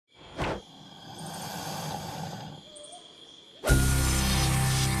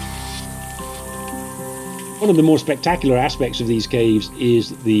One of the more spectacular aspects of these caves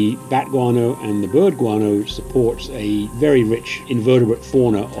is the bat guano and the bird guano, which supports a very rich invertebrate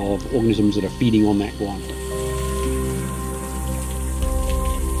fauna of organisms that are feeding on that guano.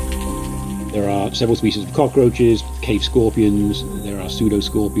 There are several species of cockroaches, cave scorpions, there are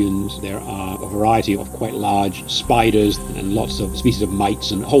pseudoscorpions, there are a variety of quite large spiders and lots of species of mites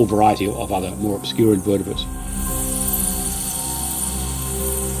and a whole variety of other more obscure invertebrates.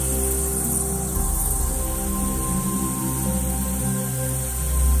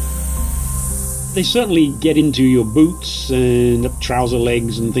 They certainly get into your boots and trouser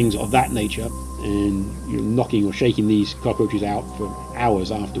legs and things of that nature, and you're knocking or shaking these cockroaches out for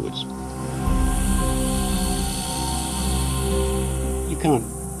hours afterwards. You can't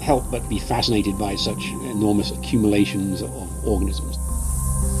help but be fascinated by such enormous accumulations of organisms.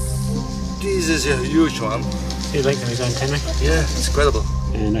 This is a huge one. You like those antennae? Yeah, it's incredible.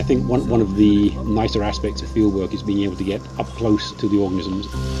 And I think one of the nicer aspects of fieldwork is being able to get up close to the organisms.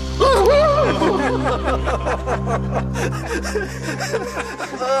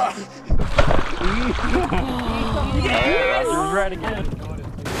 Yeah, you're right again.